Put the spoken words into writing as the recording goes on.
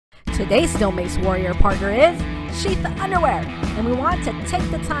Today's Steel Mace Warrior partner is SHEATH Underwear, and we want to take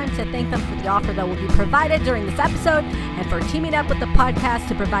the time to thank them for the offer that will be provided during this episode and for teaming up with the podcast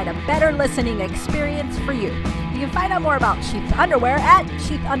to provide a better listening experience for you. You can find out more about SHEATH Underwear at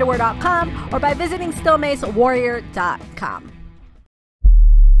sheathunderwear.com or by visiting steelmacewarrior.com.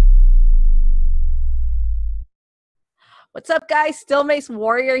 What's up, guys? Steel Mace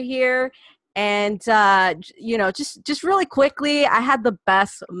Warrior here. And, just really quickly, I had the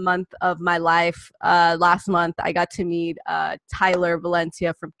best month of my life. Last month, I got to meet Tyler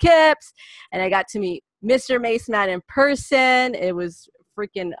Valencia from Kips, and I got to meet Mr. Mace Man in person. It was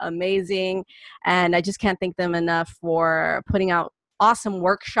freaking amazing, and I just can't thank them enough for putting out awesome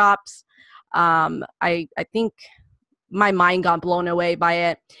workshops. I think my mind got blown away by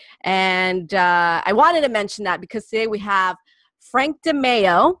it, and I wanted to mention that because today we have Frank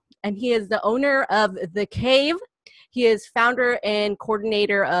Dimeo, and he is the owner of The Cave. He is founder and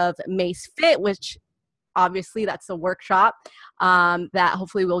coordinator of Mace Fit, which obviously that's a workshop that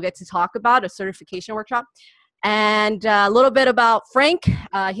hopefully we'll get to talk about, a certification workshop. And a little bit about Frank.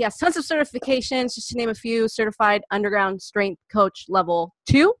 He has tons of certifications, just to name a few: Certified Underground Strength Coach Level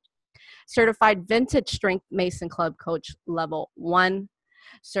 2, Certified Vintage Strength Mason Club Coach Level 1,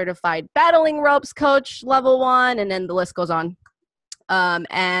 Certified Battling Ropes Coach Level 1, and then the list goes on.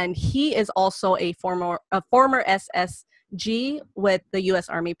 And he is also a former SSG with the U.S.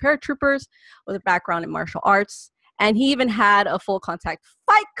 Army Paratroopers with a background in martial arts. And he even had a full contact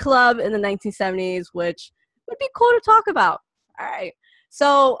fight club in the 1970s, which would be cool to talk about. All right.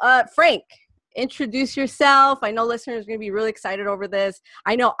 So, Frank, introduce yourself. I know listeners are going to be really excited over this.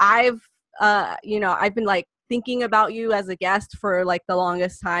 I know I've been like thinking about you as a guest for like the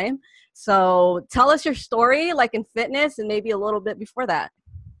longest time. So tell us your story, like in fitness, and maybe a little bit before that.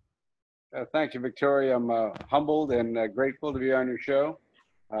 Thank you, Victoria. I'm humbled and grateful to be on your show.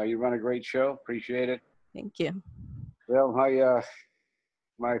 You run a great show. Appreciate it. Thank you. Well,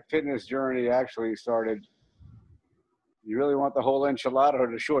 my fitness journey actually started. You really want the whole enchilada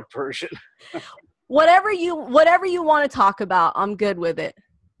or the short version? Whatever you want to talk about, I'm good with it.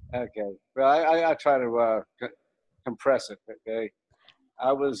 Okay. Well, I try to compress it. Okay.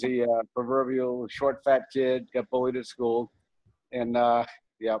 I was the proverbial short, fat kid, got bullied at school, and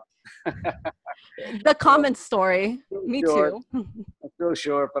yep. The common story. Me short. too. I'm still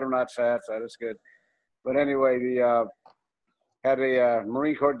short, but I'm not fat, so that's good. But anyway, had a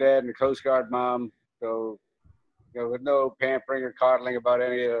Marine Corps dad and a Coast Guard mom, so with no pampering or coddling about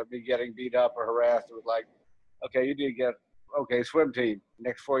any of me getting beat up or harassed. It was like, okay, you did get swim team.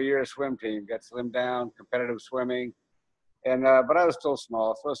 Next 4 years, swim team. Got slimmed down, competitive swimming. And but I was still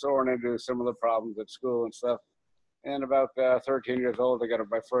small, so I was running into similar problems at school and stuff. And about 13 years old, I got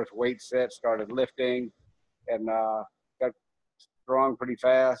my first weight set, started lifting, and got strong pretty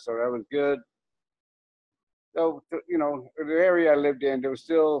fast, so that was good. So, the area I lived in, there was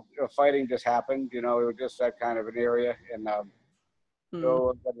still fighting just happened. It was just that kind of an area. And so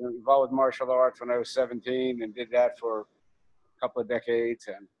I got involved with martial arts when I was 17 and did that for a couple of decades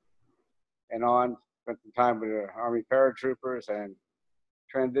and on. Spent some time with the Army Paratroopers and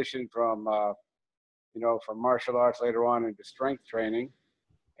transitioned from martial arts later on into strength training.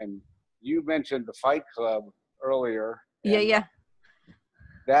 And you mentioned the fight club earlier. Yeah.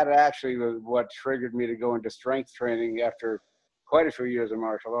 That actually was what triggered me to go into strength training after quite a few years of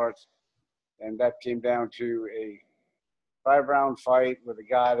martial arts. And that came down to a 5-round fight with a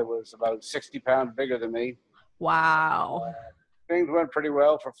guy that was about 60 pounds bigger than me. Wow. Things went pretty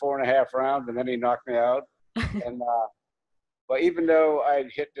well for 4.5 rounds, and then he knocked me out. And but even though I had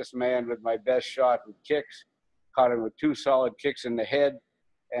hit this man with my best shot with kicks, caught him with 2 solid kicks in the head,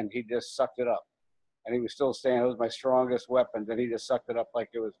 and he just sucked it up. And he was still standing. It was my strongest weapon, and he just sucked it up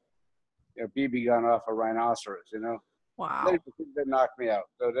like it was a BB gun off a rhinoceros, Wow. Then he knocked me out.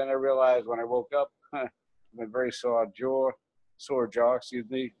 So then I realized when I woke up, with a very sore jaw,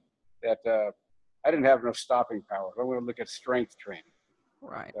 that I didn't have enough stopping power. I'm going to look at strength training.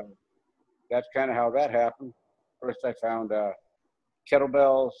 Right. So that's kind of how that happened. First, I found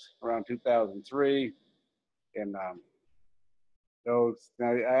kettlebells around 2003, and I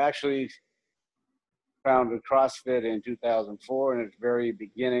actually founded CrossFit in 2004 in its very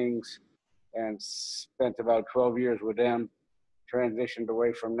beginnings, and spent about 12 years with them. Transitioned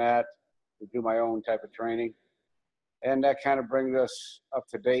away from that to do my own type of training, and that kind of brings us up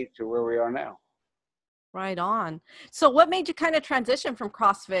to date to where we are now. Right on. So what made you kind of transition from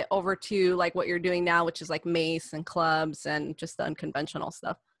CrossFit over to like what you're doing now, which is like Mace and clubs and just the unconventional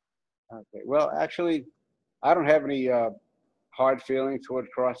stuff? Okay. Well, actually, I don't have any hard feelings toward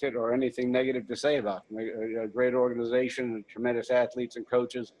CrossFit or anything negative to say about them. A great organization, tremendous athletes and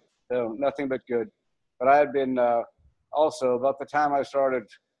coaches. So nothing but good. But I had been also, about the time I started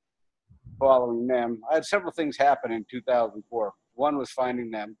following them, I had several things happen in 2004. One was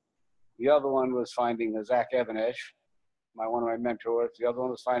finding them. The other one was finding Zach Evanesh, one of my mentors. The other one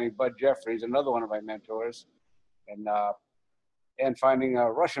was finding Bud Jeffries, another one of my mentors, and finding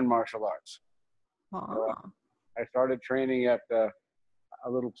Russian martial arts. So, I started training at a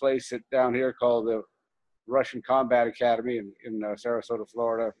little place down here called the Russian Combat Academy in Sarasota,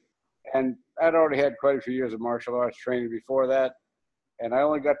 Florida. And I'd already had quite a few years of martial arts training before that. And I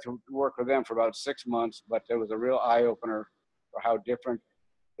only got to work with them for about 6 months, but it was a real eye-opener for how different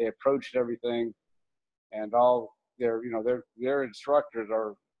they approached everything. And all their instructors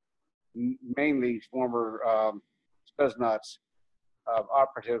are mainly former Spetsnaz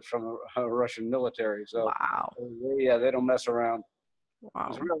operatives from the Russian military. So wow. they don't mess around. Wow.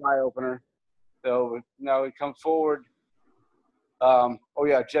 It's a real eye-opener. So now we come forward.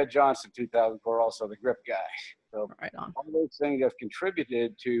 Jed Johnson, 2004, also the grip guy. So right on. all those things have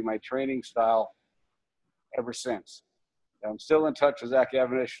contributed to my training style ever since. I'm still in touch with Zach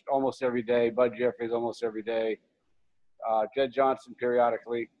Evanesh almost every day, Bud Jeffries almost every day, Jed Johnson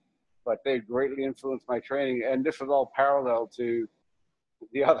periodically, but they greatly influenced my training. And this was all parallel to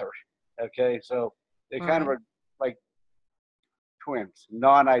the other. Okay, so they kind of are like twins,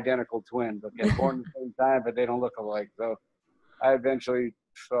 non-identical twins, that get born at the same time, but they don't look alike. So I eventually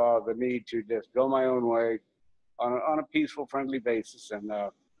saw the need to just go my own way on a peaceful, friendly basis, and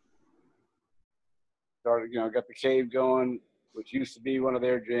started, got the cave going, which used to be one of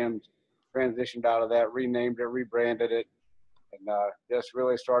their gyms, transitioned out of that, renamed it, rebranded it, and just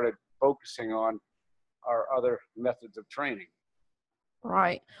really started focusing on our other methods of training.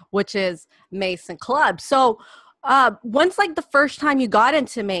 Right, which is Mace and Club. So when's like the first time you got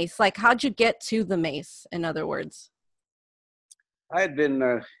into Mace? Like, how'd you get to the Mace, in other words? I had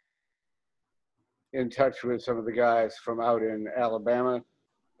been in touch with some of the guys from out in Alabama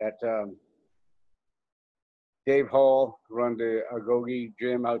at Dave Hall, run the Agogi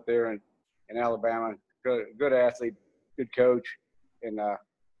gym out there in Alabama. Good athlete, good coach, and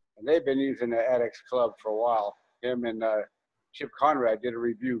they've been using the ADX Club for a while. Him and Chip Conrad did a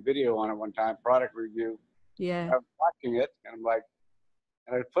review video on it one time, product review. Yeah. I was watching it, and I'm like,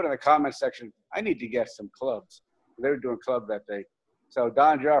 and I put in the comment section, I need to get some clubs. They were doing club that day. So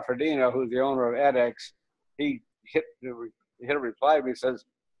Don Giaffredino, who's the owner of edX, he hit a reply to me, says,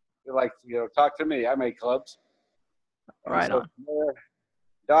 talk to me. I make clubs. Right so on. There,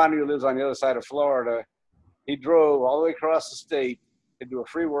 Don, who lives on the other side of Florida, he drove all the way across the state to do a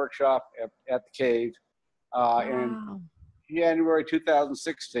free workshop at the cave in January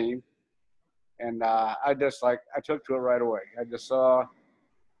 2016. And I took to it right away. I just saw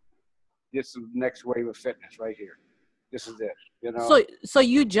this is the next wave of fitness right here. This is it, So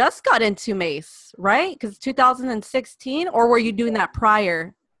you just got into Mace, right? Because 2016, or were you doing that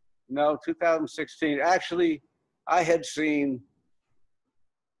prior? No, 2016. Actually, I had seen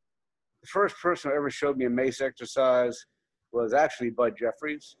the first person who ever showed me a Mace exercise was actually Bud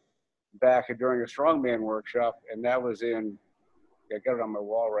Jeffries back during a strongman workshop, and that was I got it on my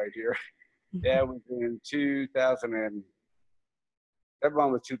wall right here. That was in 2000 that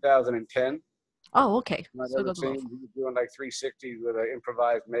one was 2010. Oh, okay. He was doing like 360s with an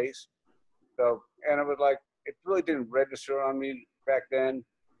improvised mace. So, and it was like, it really didn't register on me back then.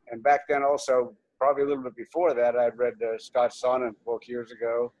 And back then also, probably a little bit before that, I'd read Scott Sonnen's book years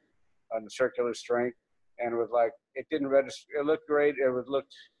ago on the circular strength. And it was like, it didn't register. It looked great.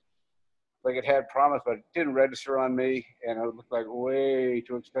 Looked like it had promise, but it didn't register on me. And it looked like way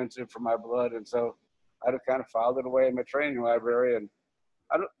too expensive for my blood. And so I just kind of filed it away in my training library. And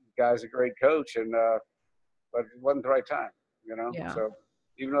the guy's a great coach, and but it wasn't the right time, Yeah. So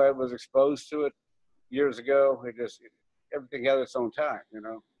even though I was exposed to it years ago, everything had its own time,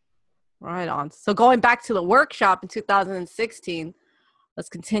 Right on. So going back to the workshop in 2016, let's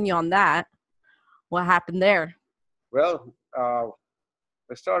continue on that. What happened there? Well, I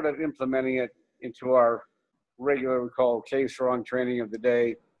started implementing it into our regular, we call K-Strong training of the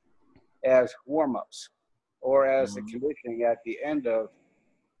day as warm-ups, or as the conditioning at the end of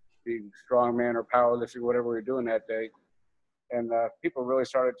the strongman or powerlifting, whatever we were doing that day. And people really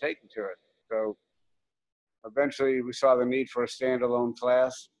started taking to it. So eventually we saw the need for a standalone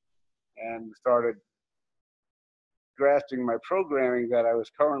class and started drafting my programming that I was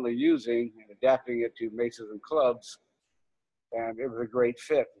currently using and adapting it to maces and clubs. And it was a great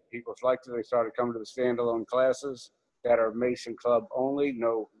fit. People liked it. They started coming to the standalone classes that are mace and club only,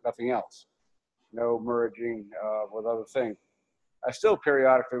 nothing else. No merging with other things. I still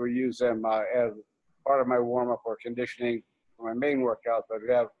periodically will use them as part of my warm-up or conditioning for my main workout, but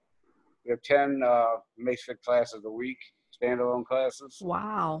we have We have 10 MaceFit classes a week, standalone classes.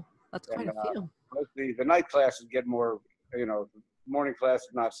 Wow, that's quite And a few. mostly the night classes get more, morning classes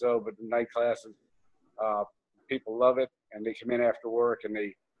not so, but the night classes, people love it, and they come in after work and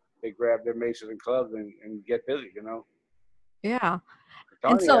they grab their maces and clubs and get busy, Yeah. And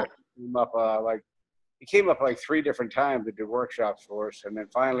Tony so, actually came up like 3 different times to do workshops for us, and then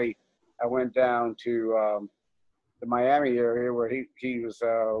finally I went down to the Miami area where he was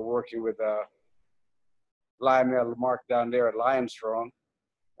working with Lionel Lamarck down there at Lionstrong,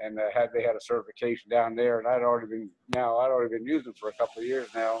 and they had a certification down there, and I'd already been using it for a couple of years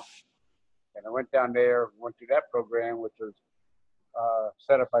now, and I went down there, went through that program, which was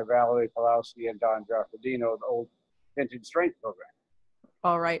set up by Valerie Pawlowski and Don Giaffredino, the old vintage strength program.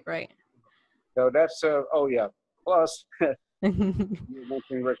 all right, right. So that's Plus, you were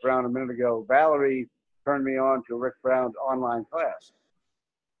mentioning Rick Brown a minute ago. Valerie turned me on to Rick Brown's online class.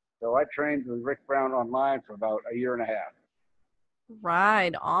 So I trained with Rick Brown online for about a year and a half.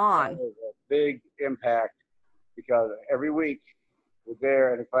 Right on. That was a big impact because every week was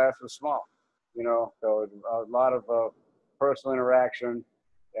there and the class was small, so a lot of personal interaction.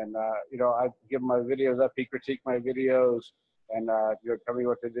 And, I give him my videos up. He critiqued my videos and, tell me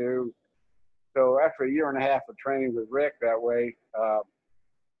what to do. So after a year and a half of training with Rick that way,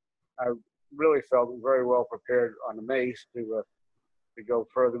 I really felt very well prepared on the Mace to go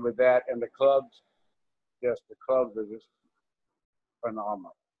further with that. And the clubs are just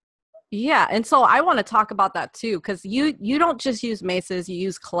phenomenal. Yeah, and so I want to talk about that too, because you don't just use maces, you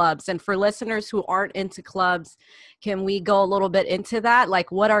use clubs. And for listeners who aren't into clubs, can we go a little bit into that?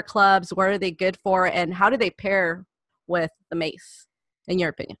 Like, what are clubs? What are they good for? And how do they pair with the mace, in your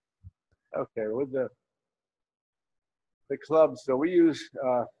opinion? Okay, with the clubs, so we use,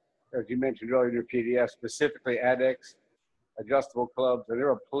 as you mentioned earlier in your PDF, specifically ADEX adjustable clubs, and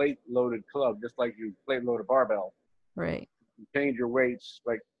they're a plate-loaded club, just like you plate-load a barbell. Right. You change your weights,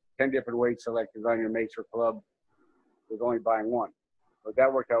 like 10 different weight selectors on your Mace or club with only buying one. But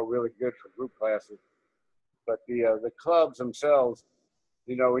that worked out really good for group classes. But the clubs themselves,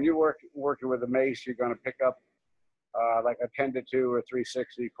 when you're working with a Mace, you're going to pick up like a 10 to 2 or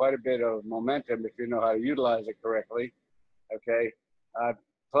 360, quite a bit of momentum if you know how to utilize it correctly. Okay.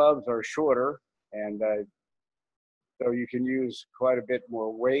 Clubs are shorter, and so you can use quite a bit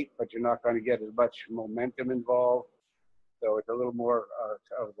more weight, but you're not going to get as much momentum involved. So it's a little more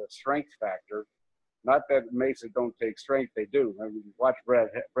of the strength factor. Not that maces don't take strength, they do. I mean, watch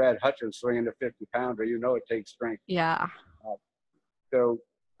Brad Hutchins swinging a 50-pounder, it takes strength. Yeah.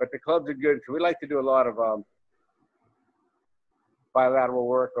 But the clubs are good. So we like to do a lot of bilateral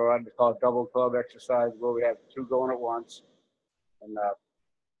work, or I'd call it double club exercise, where we have 2 going at once. And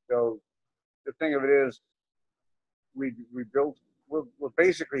so the thing of it is, we're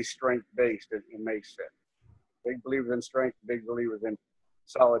basically strength based in MaceFit. Big believers in strength, big believers in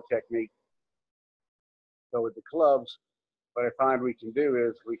solid technique. So with the clubs, what I find we can do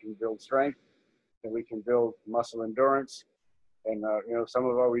is we can build strength, and we can build muscle endurance. And, some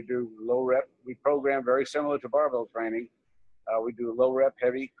of we do low rep. We program very similar to barbell training. We do low rep,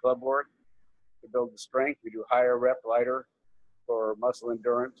 heavy club work to build the strength. We do higher rep, lighter for muscle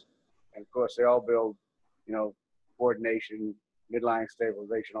endurance. And of course, they all build, coordination, midline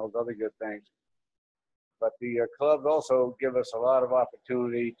stabilization, all those other good things. But the clubs also give us a lot of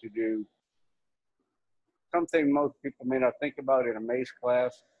opportunity to do something most people may not think about in a Mace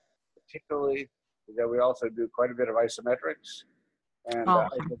class, particularly is that we also do quite a bit of isometrics and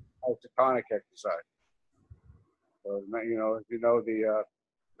isotonic exercise. So, like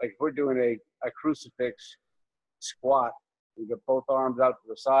if we're doing a crucifix squat, you get both arms out to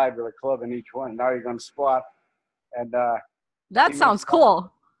the side with a club in each one. Now you're going to squat. And that sounds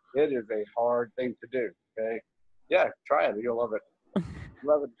cool. It is a hard thing to do. Okay. Yeah, try it. You'll love it.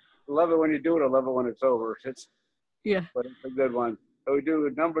 Love it when you do it. I love it when it's over. But it's a good one. So we do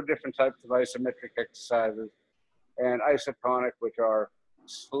a number of different types of isometric exercises and isotonic, which are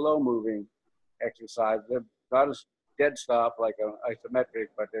slow moving exercises. They're not as dead stop like an isometric,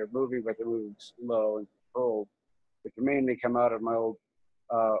 but they're moving slow and controlled, which mainly come out of my old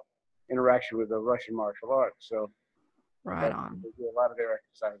interaction with the Russian martial arts. So right on. They do a lot of their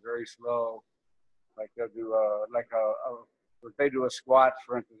exercise very slow. Like they'll do if they do a squat,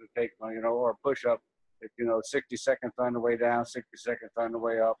 for instance, to take or a push up, 60 seconds on the way down, 60 seconds on the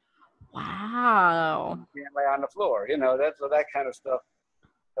way up. Wow. You can't lay on the floor, that's that kind of stuff.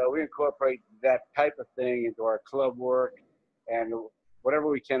 So we incorporate that type of thing into our club work, and whatever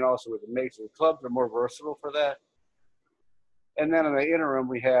we can also with the Mace. The clubs are more versatile for that. And then in the interim,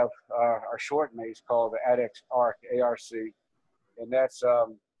 we have our short mace called the ADEX ARC, ARC. And that's,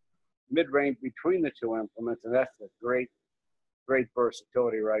 mid-range between the two implements, and that's a great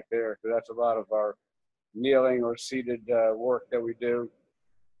versatility right there. So that's a lot of our kneeling or seated work that we do,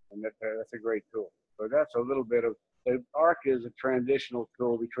 and that's a great tool. So that's a little bit of the ARC is a transitional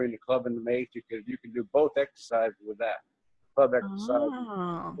tool between the club and the mace because you can do both exercises with that. Club exercise,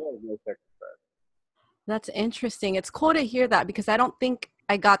 Oh, mace exercise. that's interesting. It's cool to hear that because I don't think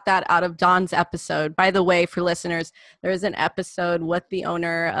I got that out of Don's episode. By the way, for listeners, there is an episode with the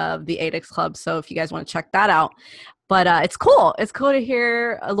owner of the ADEX Club. So if you guys want to check that out. But it's cool. It's cool to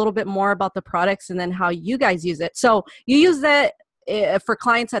hear a little bit more about the products and then how you guys use it. So you use it for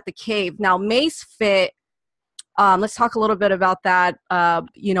clients at the cave. Now, Mace Fit, let's talk a little bit about that.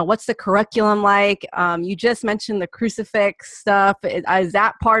 What's the curriculum like? You just mentioned the crucifix stuff. Is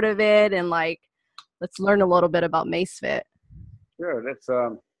that part of it? And let's learn a little bit about Mace Fit. Sure. That's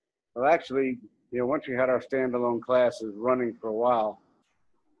well, actually, once we had our standalone classes running for a while,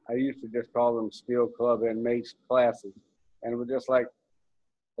 I used to just call them Steel Club and Mace classes, and it was just like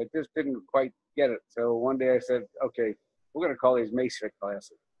I just didn't quite get it. So one day I said, okay, we're going to call these Mace Fit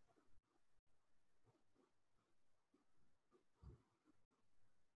classes.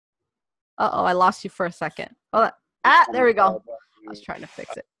 Uh-oh, I lost you for a second. Hold on. There we go. I was trying to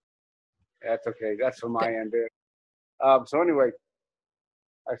fix it. That's okay. That's from my end there. So anyway,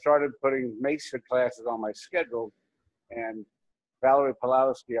 I started putting Mace Fit classes on my schedule, and Valerie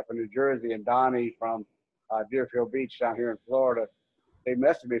Pulowski up in New Jersey and Donnie from Deerfield Beach down here in Florida, they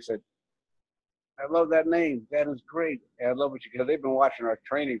messaged me and said, I love that name. That is great. And I love what you, because they've been watching our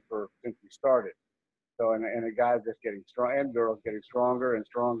training since we started. So, and the guys just getting strong, and girls getting stronger and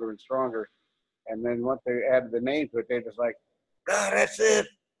stronger and stronger. And then once they added the name to it, they just like, God, that's it.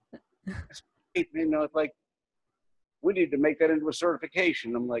 That's great. It's like, we need to make that into a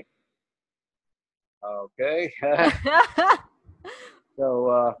certification. I'm like, okay.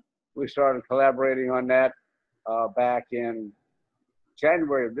 So we started collaborating on that back in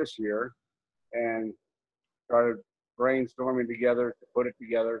January of this year and started brainstorming together to put it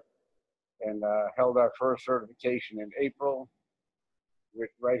together and held our first certification in April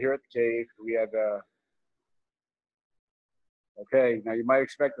right here at the cave. We had, okay, now you might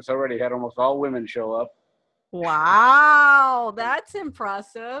expect this already, had almost all women show up. Wow, that's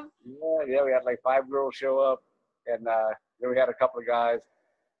impressive. Yeah, we had like 5 girls show up, and then we had a couple of guys,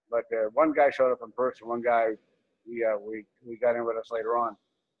 but one guy showed up in person. One guy we got in with us later on,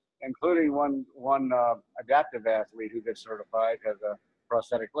 including one adaptive athlete who gets certified, has a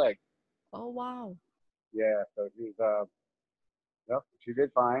prosthetic leg. Oh wow. Yeah, so she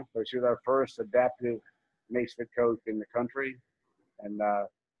did fine. So she was our first adaptive MaceFit coach in the country, and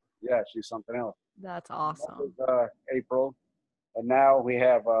yeah, she's something else. That's awesome. That was, April, and now we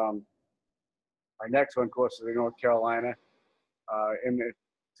have our next one, of course, is in North Carolina, in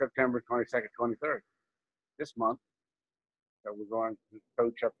September 22nd, 23rd, this month. So we're going to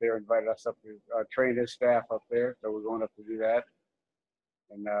coach up there, invited us up to train his staff up there. So we're going up to do that.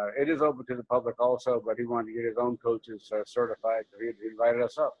 And it is open to the public also, but he wanted to get his own coaches certified, so he invited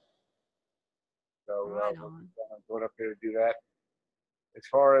us up. So we're going up there to do that. As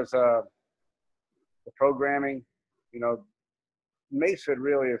far as the programming, MaceFit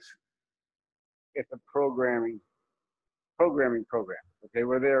really is, it's a programming program. Okay,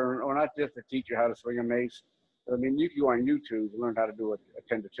 we're not just to teach you how to swing a mace. I mean, you can go on YouTube and learn how to do a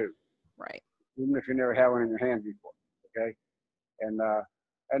 10 to 2. Right. Even if you never had one in your hand before. Okay.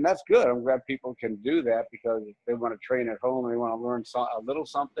 And that's good. I'm glad people can do that because if they want to train at home and they want to learn a little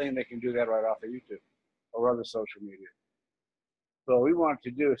something, they can do that right off of YouTube or other social media. So what we wanted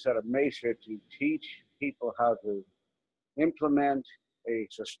to do is set up MaceFit to teach people how to implement a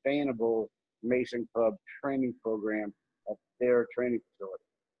sustainable Macing Club training program at their training facility.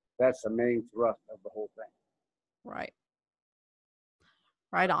 That's the main thrust of the whole thing. Right.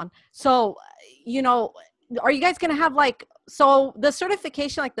 Right on. So, are you guys going to have so the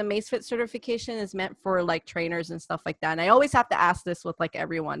certification, like the MaceFit certification is meant for trainers and stuff like that. And I always have to ask this with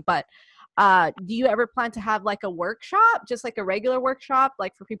everyone, but do you ever plan to have a workshop, just a regular workshop,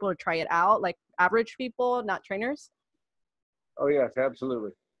 for people to try it out, average people, not trainers? Oh yes,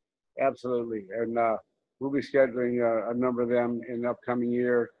 absolutely. Absolutely. And we'll be scheduling a number of them in the upcoming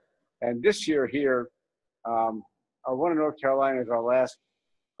year. And this year here, our one in North Carolina is our last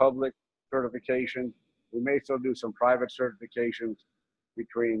public certification. We may still do some private certifications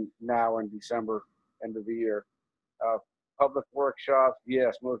between now and December, end of the year. Public workshops,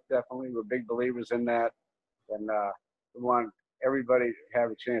 yes, most definitely. We're big believers in that. And we want everybody to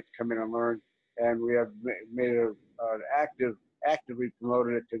have a chance to come in and learn. And we have made an actively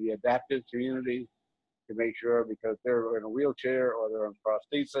promoted it to the adaptive community to make sure, because they're in a wheelchair or they're on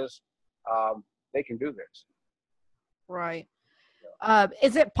prosthesis, they can do this. Right.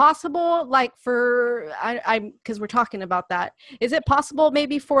 Is it possible, like for, because we're talking about that, is it possible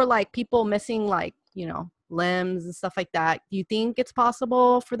maybe for like people missing like, limbs and stuff like that? Do you think it's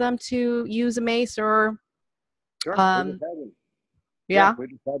possible for them to use a mace or? Sure. Yeah. We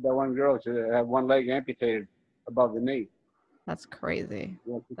just had that one girl to have one leg amputated above the knee. That's crazy.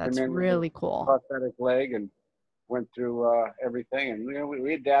 She That's came in really with a cool. prosthetic leg and went through everything, and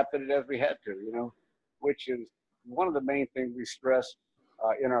we adapted it as we had to, which is one of the main things we stress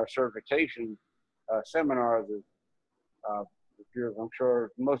in our certification seminars. Is I'm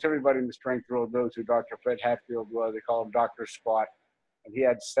sure most everybody in the strength world knows who Dr. Fred Hatfield was. They call him Dr. Squat, and he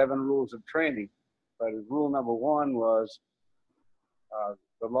had 7 rules of training. But his rule number 1 was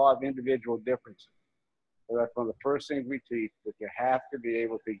the law of individual differences. So that's one of the first things we teach, that you have to be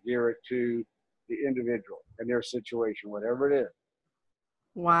able to gear it to the individual and their situation, whatever it is.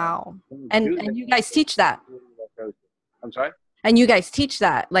 Wow. And you guys teach that? I'm sorry? And you guys teach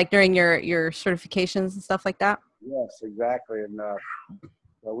that, like during your certifications and stuff like that? Yes, exactly. And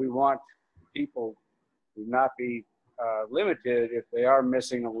we want people to not be limited if they are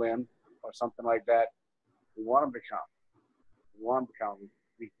missing a limb or something like that. We want them to come. We'd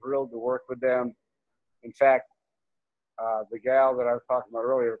be thrilled to work with them. In fact, the gal that I was talking about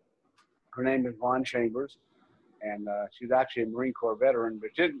earlier, her name is Vaughn Chambers, and she's actually a Marine Corps veteran, but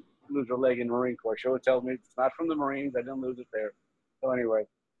she didn't lose her leg in the Marine Corps. She always tells me it's not from the Marines. I didn't lose it there. So anyway,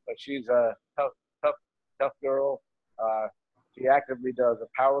 but she's a tough girl. She actively does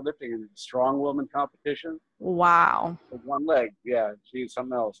a powerlifting and strong woman competition. Wow. With one leg. Yeah, she's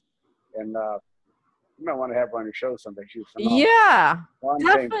something else. And you might want to have her on your show someday. She's phenomenal. Yeah,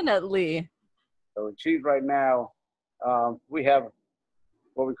 definitely. So she's right now, we have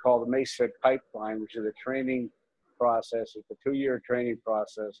what we call the MaceFit pipeline, which is a training process. It's a 2-year training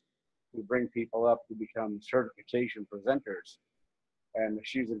process to bring people up to become certification presenters. And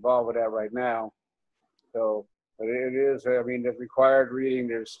she's involved with that right now. So but it is, there's required reading,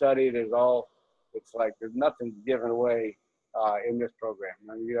 there's study, it's like there's nothing given away in this program.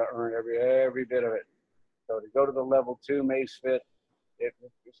 You got to earn every bit of it. So to go to the level 2 MaceFit,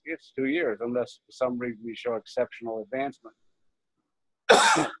 it's 2 years, unless for some reason you show exceptional advancement.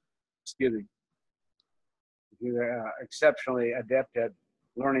 Excuse me. If you're exceptionally adept at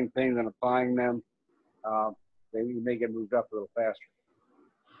learning things and applying them, then you may get moved up a little faster.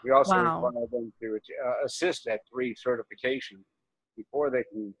 We also require them to assist at 3 certifications before they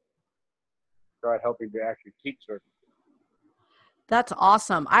can start helping to actually teach certifications. That's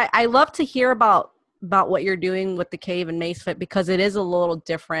awesome. I love to hear about what you're doing with the cave and MaceFit, because it is a little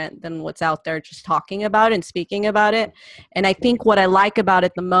different than what's out there just talking about and speaking about it. And I think what I like about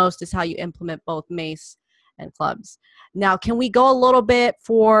it the most is how you implement both mace and clubs. Now, can we go a little bit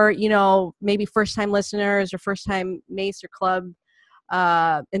for, maybe first-time listeners or first-time mace or club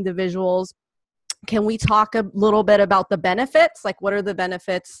individuals? Can we talk a little bit about the benefits? Like, what are the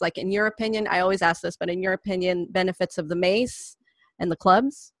benefits, like in your opinion? I always ask this, but in your opinion, benefits of the mace and the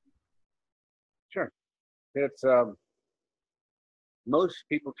clubs? Sure. It's most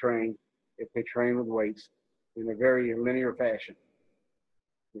people train, if they train with weights, in a very linear fashion.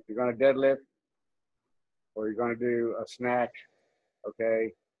 If you're going to deadlift, or you're going to do a snatch,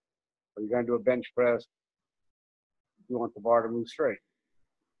 okay, or you're going to do a bench press, you want the bar to move straight,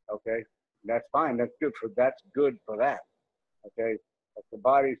 okay? That's fine. That's good for that, okay? But the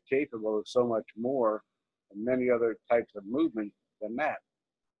body's capable of so much more and many other types of movement than that.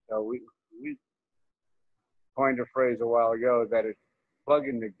 So we coined a phrase a while ago that it's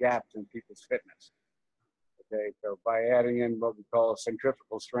plugging the gaps in people's fitness. Okay, so by adding in what we call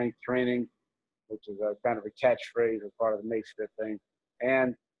centrifugal strength training, which is a kind of a catchphrase as part of the MaceFit thing,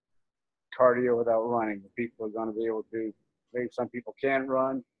 and cardio without running. People are going to be able to, maybe some people can't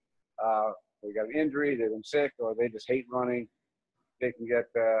run, they got an injury, they've been sick, or they just hate running. They can get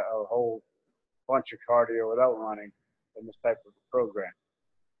a whole bunch of cardio without running in this type of program.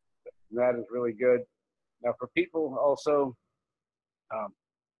 And that is really good. Now, for people also,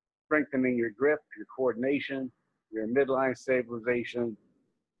 strengthening your grip, your coordination, your midline stabilization,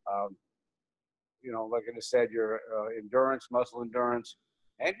 like I just said, your endurance, muscle endurance,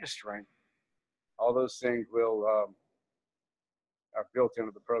 and your strength. All those things are built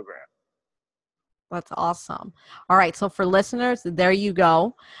into the program. That's awesome. All right. So for listeners, there you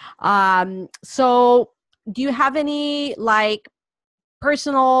go. So do you have any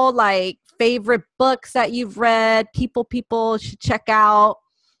personal favorite books that you've read, people should check out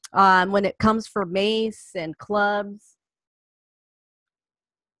when it comes for mace and clubs?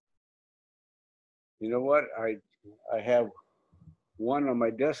 You know what? I have one on my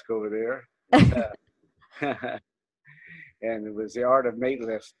desk over there. And it was The Art of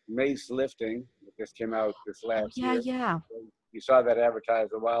Mace Lifting. It just came out this last Yeah, year. yeah. You saw that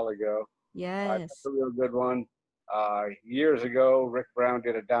advertised a while ago. Yes. That's a real good one. Years ago, Rick Brown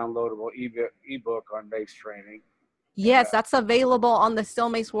did a downloadable ebook on mace training. Yes, that's available on the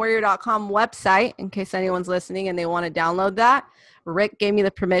SteelMaceWarrior.com website in case anyone's listening and they want to download that. Rick gave me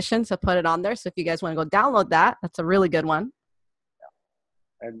the permission to put it on there. So if you guys want to go download that, that's a really good one.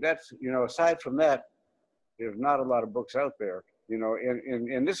 And that's, aside from that, there's not a lot of books out there,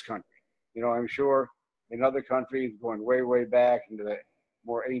 in this country. I'm sure in other countries going way, way back into the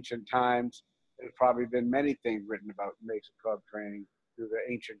more ancient times, there's probably been many things written about Mace Club training through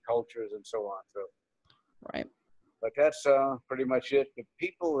the ancient cultures and so on. So, right. But that's pretty much it. The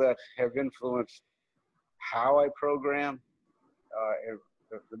people that have influenced how I program,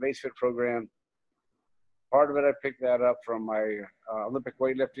 the MaceFit program, part of it I picked that up from my Olympic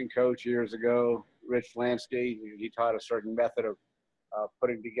weightlifting coach years ago, Rich Lansky. He taught a certain method of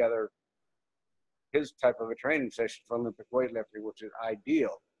putting together his type of a training session for Olympic weightlifting, which is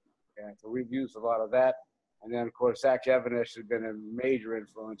ideal. And so we've used a lot of that. And then, of course, Zach Evanish has been a major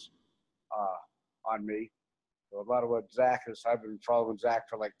influence on me. So a lot of what I've been following Zach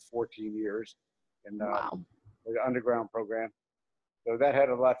for like 14 years in the underground program. So that had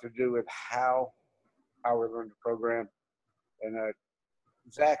a lot to do with how we learned the program. And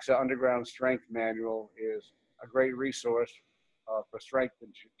Zach's Underground Strength Manual is a great resource for strength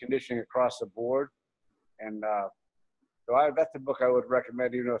and conditioning across the board. And so that's the book I would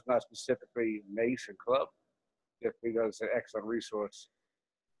recommend, even though it's not specifically Mace and Club, just because it's an excellent resource.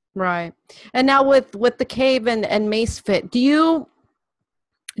 Right. And now with the Cave and MaceFit, do you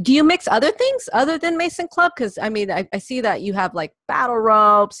mix other things other than Mace and Club? Because I mean, I see that you have like battle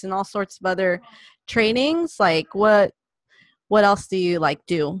ropes and all sorts of other trainings. Like what else do you like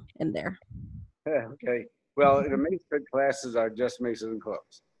do in there? Okay. Well, the MaceFit classes are just Maces and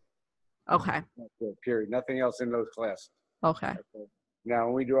Clubs. Okay. Period. Nothing else in those classes. Okay. Now,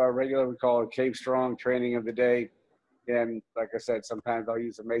 when we do our regular, we call it Cave Strong training of the day. And like I said, sometimes I'll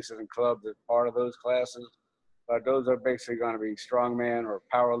use the Maces and Clubs as part of those classes. But those are basically going to be strongman or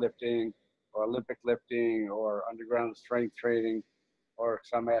powerlifting or Olympic lifting or underground strength training or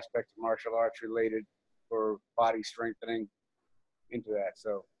some aspect of martial arts related for body strengthening into that.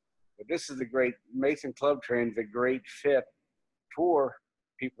 So but this is a great, Mace and Club training is a great fit for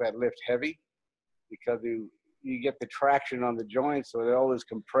people that lift heavy because you get the traction on the joints, so they always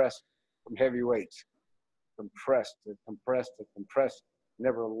compress from heavy weights. Compressed and compressed and compressed,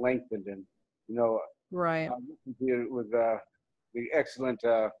 never lengthened. And, right. I listened to it with the excellent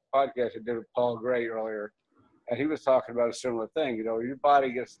podcast I did with Paul Gray earlier, and he was talking about a similar thing. Your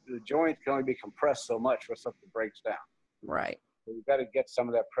body the joints can only be compressed so much before something breaks down. Right. So you've got to get some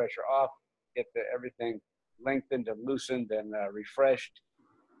of that pressure off, get everything lengthened and loosened and refreshed.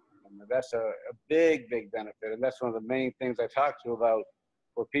 And that's a big, big benefit. And that's one of the main things I talk to about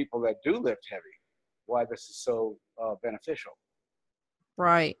for people that do lift heavy, why this is so beneficial.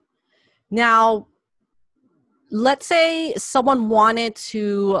 Right. Now, let's say someone wanted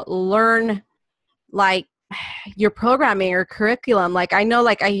to learn like your programming or curriculum. Like I know,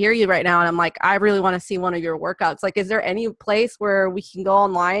 like I hear you right now and I'm like, I really want to see one of your workouts. Like, is there any place where we can go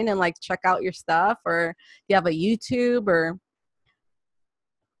online and like check out your stuff, or do you have a YouTube or?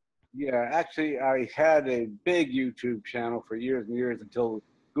 Yeah, actually I had a big YouTube channel for years and years until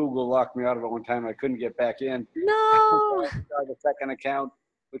Google locked me out of it one time. I couldn't get back in. No. I started a second account,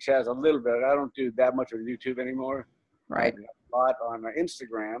 which has a little bit. I don't do that much of YouTube anymore. Right. I do a lot on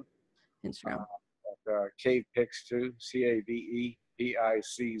Instagram. Cave Pics 2, CAVEPICZ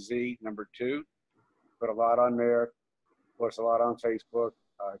 2. Put a lot on there. Of course, a lot on Facebook,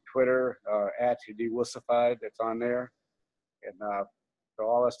 Twitter, @DeWussified, that's on there. And so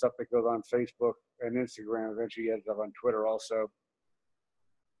all that stuff that goes on Facebook and Instagram eventually ends up on Twitter also.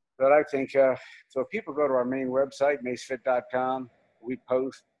 But I think, so if people go to our main website, macefit.com, we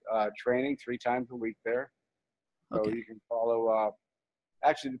post training 3 times a week there. So you can follow,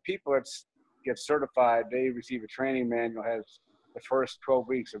 actually the people that get certified, they receive a training manual, has the first 12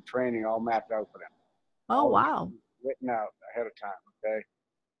 weeks of training all mapped out for them. Oh, wow. Written out ahead of time, okay?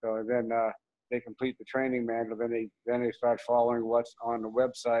 So then they complete the training manual, then they start following what's on the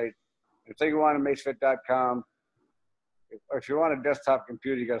website. If they go on to macefit.com, if you're on a desktop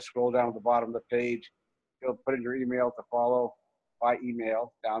computer, you got to scroll down to the bottom of the page. You'll put in your email to follow by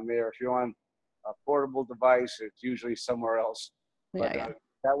email down there. If you're on a portable device, it's usually somewhere else. But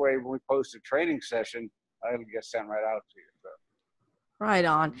that way, when we post a training session, it'll get sent right out to you. So. Right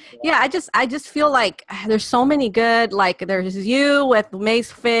on. Yeah, I just feel like there's so many good, like there's you with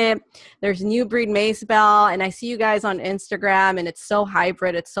Mace Fit, there's New Breed Mace Bell, and I see you guys on Instagram, and it's so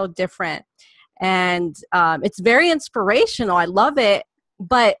hybrid, it's so different. And it's very inspirational. I love it,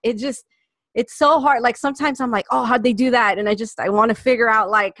 but it's so hard. Like sometimes I'm like, oh, how'd they do that? And I want to figure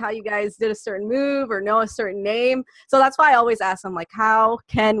out like how you guys did a certain move or know a certain name. So that's why I always ask them like, how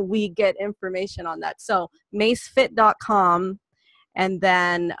can we get information on that? So macefit.com. And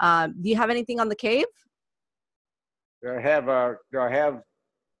then, do you have anything on the cave? Because I have a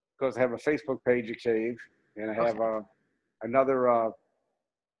Facebook page at Cave, and I have another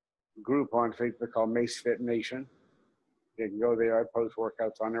group on Facebook called Mace Fit Nation. You can go there. I post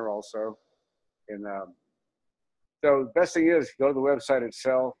workouts on there also. And so the best thing is go to the website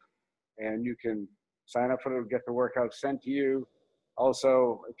itself, and you can sign up for it, get the workout sent to you.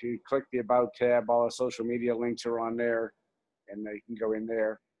 Also, if you click the About tab, all the social media links are on there, and you can go in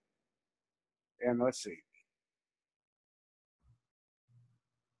there. And let's see.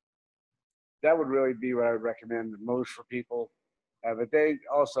 That would really be what I would recommend most for people. But they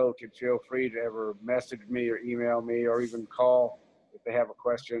also can feel free to ever message me or email me or even call if they have a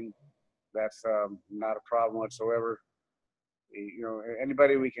question. That's not a problem whatsoever. You know,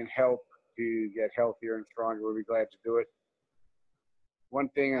 anybody we can help to get healthier and stronger, we'll be glad to do it. One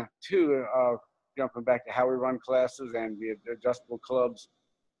thing, too, jumping back to how we run classes and the adjustable clubs,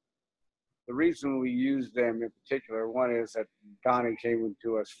 the reason we use them in particular, one is that Donnie came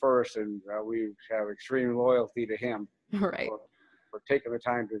to us first, and we have extreme loyalty to him Right. for taking the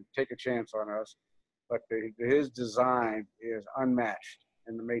time to take a chance on us. But his design is unmatched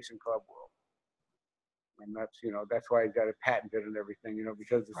in the Mason Club world. And that's, you know, that's why he got it patented and everything, you know,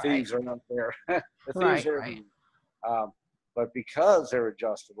 because the thieves are not there. The thieves are, but because they're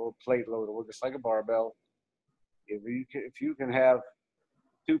adjustable, plate loadable, just like a barbell, if you can have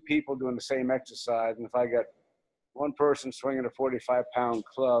two people doing the same exercise, and if I got one person swinging a 45-pound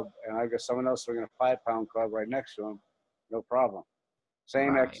club and I got someone else swinging a 5-pound club right next to them, no problem.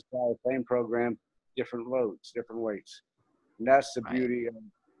 Same exercise, same program, different loads, different weights. And that's the beauty of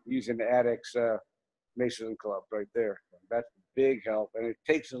using the Addicts Mason Club right there. That's a big help, and it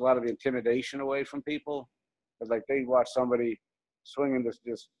takes a lot of the intimidation away from people. But like they watch somebody swinging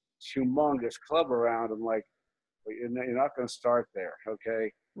this humongous club around, and like, well, you're not going to start there,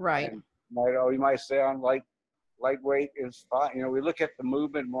 okay? Right. And you might say on lightweight is fine. You know, we look at the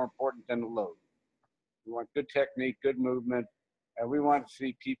movement more important than the load. We want good technique, good movement, and we want to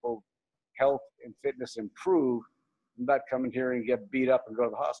see people health and fitness improve, not come in here and get beat up and go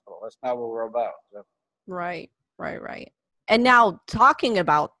to the hospital. That's not what we're about. So. Right. And now talking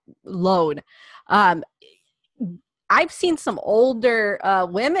about load, I've seen some older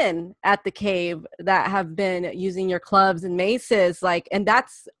women at the cave that have been using your clubs and maces, like, and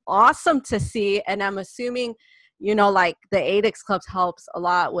that's awesome to see. And I'm assuming, you know, like the Addicts clubs helps a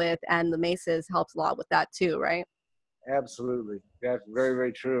lot with, and the maces helps a lot with that too, right? Absolutely, that's very,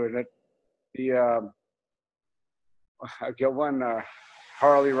 very true. And I got one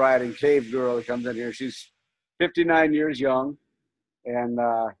Harley riding cave girl that comes in here. She's 59 years young, and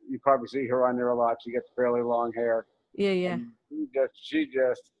you probably see her on there a lot. She gets fairly long hair. Yeah. And she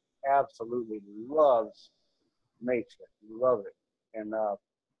just absolutely loves MaceFit. Love it. And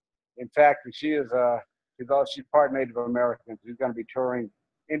in fact, she's part Native American. She's going to be touring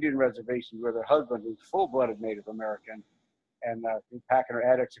Indian reservations with her husband, who's full-blooded Native American, and she's packing her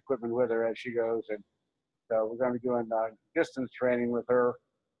Addicts equipment with her as she goes. And so we're going to be doing distance training with her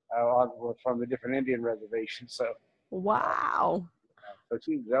from the different Indian reservations. So wow. So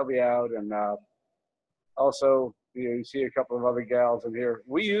they'll be out, and also, you see a couple of other gals in here.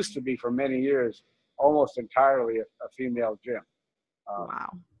 We used to be, for many years, almost entirely a female gym.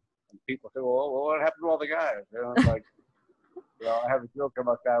 Wow. And people say, well, what happened to all the guys? You know, it's like, you know, I have a joke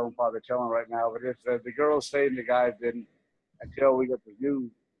about that. I won't bother telling right now, but it's the girls stayed and the guys didn't, until we got the new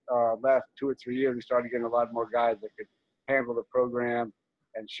last 2 or 3 years. We started getting a lot more guys that could handle the program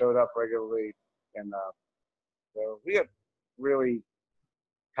and showed up regularly. And so we have really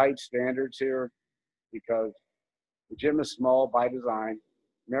tight standards here, because the gym is small by design.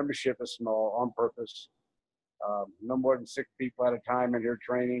 Membership is small on purpose. No more than 6 people at a time in here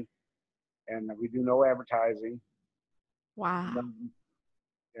training. And we do no advertising. Wow.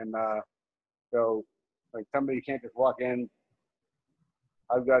 And so, like, somebody, you can't just walk in.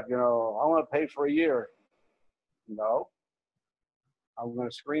 I've got, you know, I want to pay for a year. No. I'm going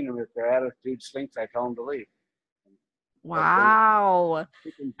to screen them. If their attitude stinks, I tell them to leave. Wow.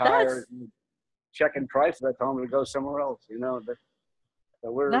 Tired, checking prices, I tell them to go somewhere else, you know.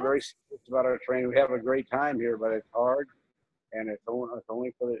 So we're very serious about our training. We have a great time here, but it's hard. and it's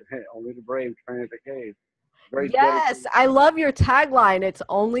only for only the brave train at the cave. Very Yes, dedicated. I love your tagline. It's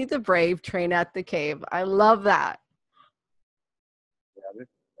only the brave train at the cave. I love that. Yeah,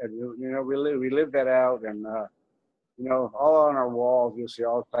 and we live that out, and all on our walls you'll see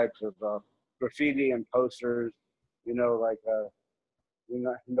all types of graffiti and posters. Like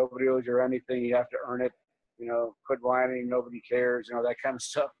nobody owes you anything. You have to earn it. Quit whining. Nobody cares. That kind of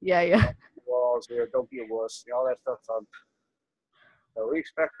stuff. Yeah, yeah. Walls here. Don't be a wuss. All that stuff's on. So we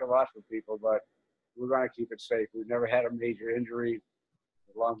expect a lot from people, but we're going to keep it safe. We've never had a major injury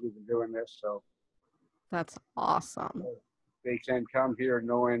as long as we've been doing this. So That's awesome. they can come here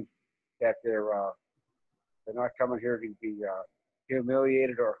knowing that they're not coming here to be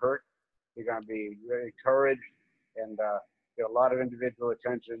humiliated or hurt. They're going to be very encouraged and get a lot of individual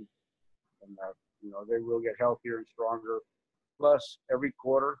attention, and they will get healthier and stronger. Plus, every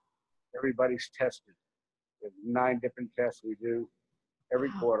quarter, everybody's tested. There's 9 different tests we do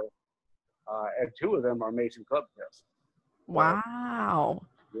every quarter, and 2 of them are Mason Club tests. Wow.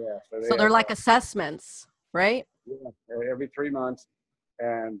 Yeah. So they're like assessments, right? Yeah, every 3 months,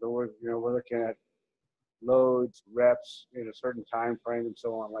 and we're looking at loads, reps in a certain time frame, and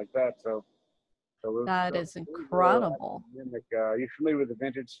so on like that. So that is incredible. You're familiar with the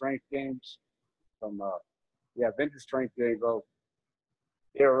vintage strength games? Vintage strength games. Well,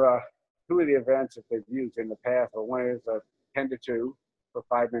 they're 2 of the events that they've used in the past. Well, one is 10 to 2 for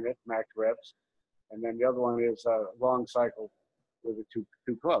 5 minutes max reps, and then the other one is a long cycle with the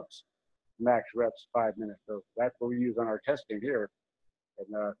two clubs, max reps 5 minutes. So that's what we use on our testing here,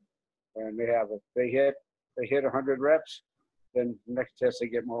 and they hit 100 reps, then next test they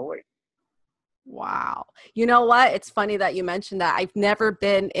get more weight. Wow. You know what? It's funny that you mentioned that. I've never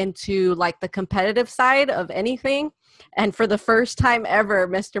been into like the competitive side of anything. And for the first time ever,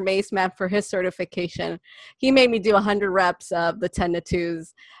 Mr. Maceman, for his certification, he made me do 100 reps of the 10 to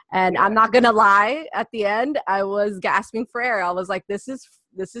 2s. And I'm not going to lie, at the end, I was gasping for air. I was like, this is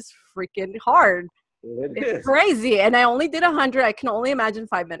freaking hard. It's crazy. And I only did 100. I can only imagine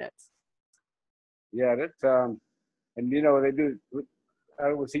 5 minutes. Yeah, that's and they do.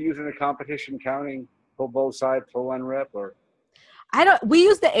 Was he using the competition counting for both sides for 1 rep, or? We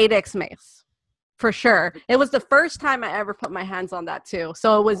use the 8X mace for sure. It was the first time I ever put my hands on that too.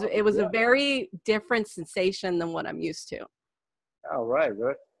 So it was a very different sensation than what I'm used to. Oh, right.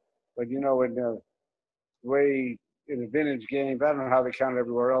 But in the way in the vintage games, I don't know how they count it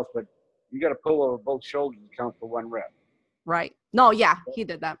everywhere else, but you got to pull over both shoulders to count for 1 rep. Right. No, yeah, he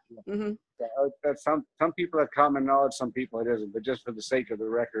did that. Mm-hmm. That's some people have common knowledge, some people it isn't. But just for the sake of the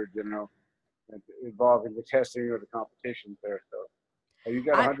record, involving the testing or the competitions there. So you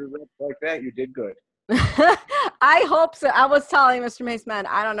got 100 reps like that, you did good. I hope so. I was telling Mr. Maceman,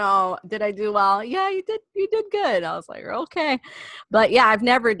 I don't know, did I do well? Yeah, you did good. I was like, okay. But yeah, I've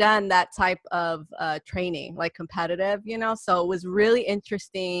never done that type of training, like competitive, so it was really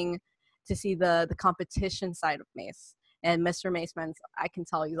interesting to see the competition side of Mace. And Mr. Maceman, I can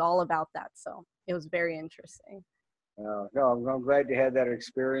tell he's all about that. So it was very interesting. No, I'm glad you had that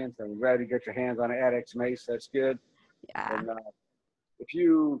experience. I'm glad you got your hands on an 8X mace. That's good. Yeah. And if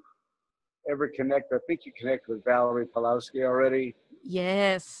you ever connect, I think you connect with Valerie Pulowski already.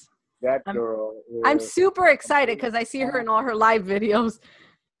 Yes. That girl. I'm super excited because I see her in all her live videos.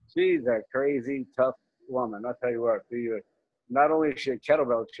 She's a crazy, tough woman. I'll tell you what. Not only is she a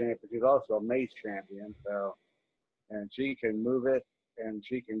kettlebell champion, she's also a mace champion. So. And she can move it, and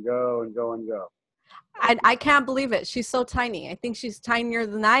she can go and go and go. I can't believe it. She's so tiny. I think she's tinier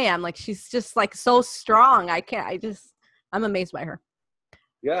than I am. Like, she's just like so strong. I'm amazed by her.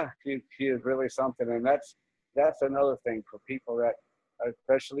 Yeah, she is really something. And that's another thing for people that,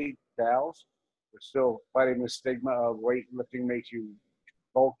 especially gals, are still fighting the stigma of weightlifting makes you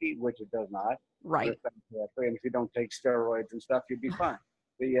bulky, which it does not. Right. And if you don't take steroids and stuff, you'd be fine.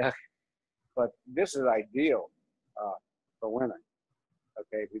 But this is ideal. For women.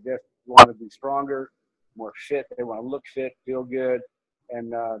 Okay, we just want to be stronger, more fit. They want to look fit, feel good,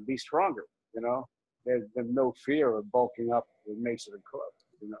 and be stronger. There's no fear of bulking up with Mason and clubs.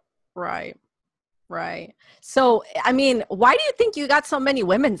 Right. So, I mean, why do you think you got so many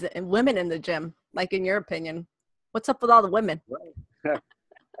women in the gym? Like, in your opinion, what's up with all the women? Right.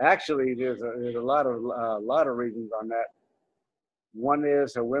 Actually, there's a lot of reasons on that. One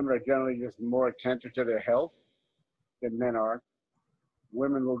is that women are generally just more attentive to their health than men are.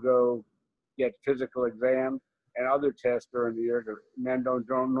 Women will go get physical exams and other tests during the year. Men don't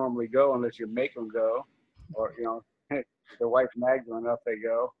normally go unless you make them go, or their wife nags them enough, they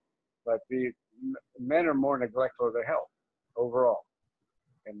go. But the men are more neglectful of their health overall,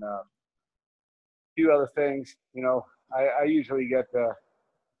 and few other things. You know, I usually get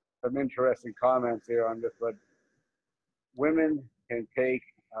some interesting comments here on this, but women can take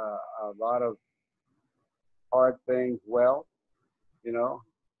a lot of hard things well, you know,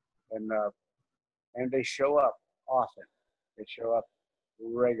 and they show up often. They show up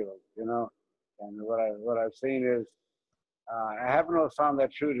regularly, you know. And what I've seen is I haven't always found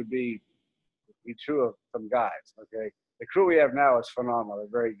that true to be true of some guys. Okay, the crew we have now is phenomenal.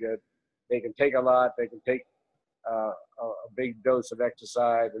 They're very good. They can take a lot. They can take a big dose of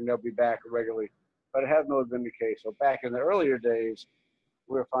exercise, and they'll be back regularly. But it hasn't always been the case. So back in the earlier days,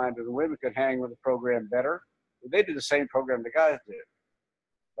 we were finding the women could hang with the program better. They did the same program the guys did,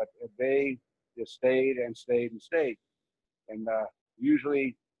 but they just stayed and stayed and stayed, and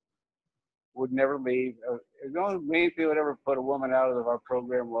usually would never leave. The only main thing that would ever put a woman out of our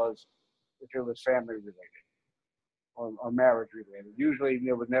program was if it was family related or marriage related. Usually,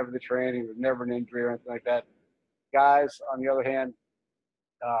 it was never the training, it was never an injury or anything like that. Guys, on the other hand,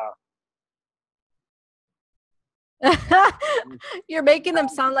 you're making them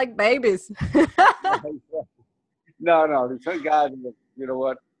sound like babies. no, some guys, you know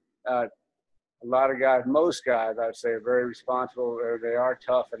what? A lot of guys, most guys, I'd say, are very responsible. They are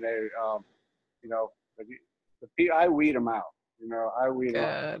tough, and they, you know, I weed them out. You know, I weed them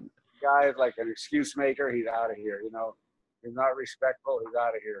out. Guys like an excuse maker, he's out of here. You know, he's not respectful, he's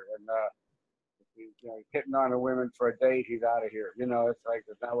out of here. And you know, hitting on a woman for a date, he's out of here. You know, it's like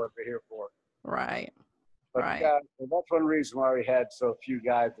that's not what they're here for. Right. But right. That's one reason why we had so few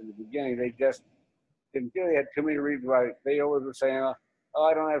guys in the beginning. They just didn't feel they had too many reasons why. They always were saying, "Oh,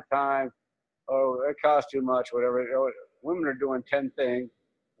 I don't have time. Oh, it costs too much, whatever." You know, women are doing 10 things,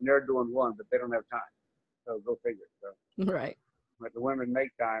 and they're doing one, but they don't have time. So go figure. So, right. But the women make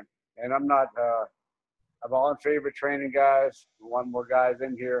time. And I'm not, I'm all in favor of training guys. We want more guys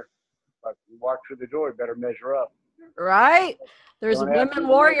in here. But you walk through the door, you better measure up. Right. There's women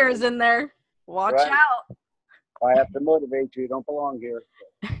warriors in there. Watch out. I have to motivate you. You don't belong here.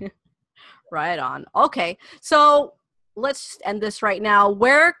 Right on. Okay. So let's end this right now.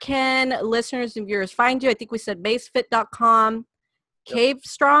 Where can listeners and viewers find you? I think we said macefit.com. Yep.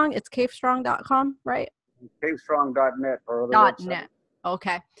 Cavestrong. It's cavestrong.com, right? Cavestrong.net. .net.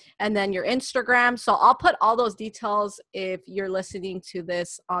 Okay. And then your Instagram. So I'll put all those details if you're listening to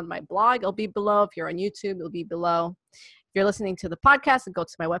this on my blog. It'll be below. If you're on YouTube, it'll be below. If you're listening to the podcast, then go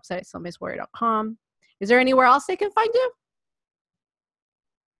to my website, steelmacewarrior.com. Is there anywhere else they can find you?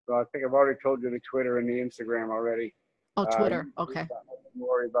 So I think I've already told you the Twitter and the Instagram already. Oh, Twitter. Okay. Don't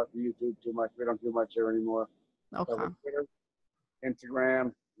worry about the YouTube too much. We don't do much there anymore. Okay. So Twitter,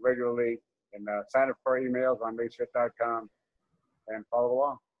 Instagram regularly, and sign up for our emails on MaceFit.com and follow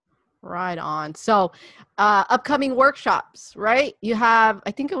along. Right on. So upcoming workshops, right? You have,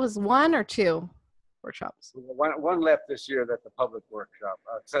 I think it was 1 or 2 workshops. One left this year. That's a public workshop.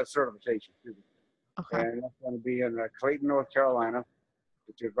 It's certification. Okay. And that's going to be in Clayton, North Carolina,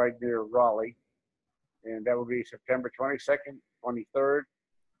 which is right near Raleigh. And that will be September 22nd, 23rd.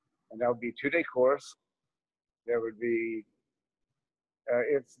 And that will be a 2-day course. There would be,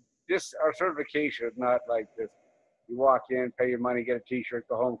 it's just our certification is not like this. You walk in, pay your money, get a t-shirt,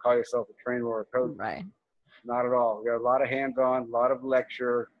 go home, call yourself a trainer or a coach. Right. Not at all. We got a lot of hands-on, a lot of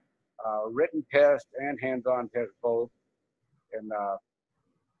lecture, written test and hands-on test both. And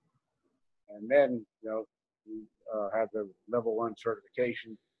then, you know, we have the level 1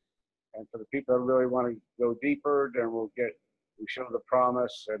 certification. And for the people that really want to go deeper, then we show the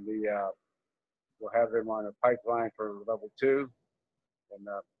promise, and we'll have them on a pipeline for level 2. And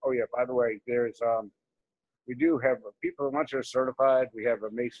oh yeah, by the way, there's we do have people once they're certified. We have a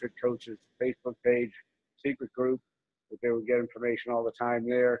MaceFit coaches Facebook page, secret group that they will get information all the time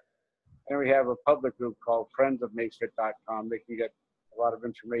there. And we have a public group called friendsofmacefit.com. They can get a lot of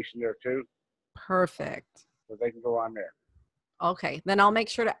information there too. Perfect. So they can go on there. Okay, then I'll make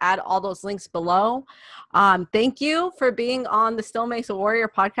sure to add all those links below. Thank you for being on the Steel Mace Warrior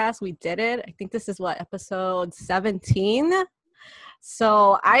podcast. We did it. I think this is episode 17.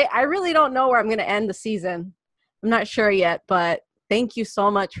 So I really don't know where I'm going to end the season. I'm not sure yet, but thank you so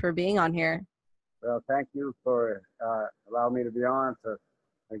much for being on here. Well, thank you for allowing me to be on. It's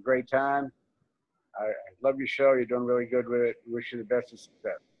a great time. I love your show. You're doing really good with it. Wish you the best of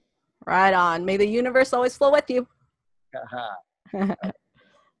success. Right on. May the universe always flow with you.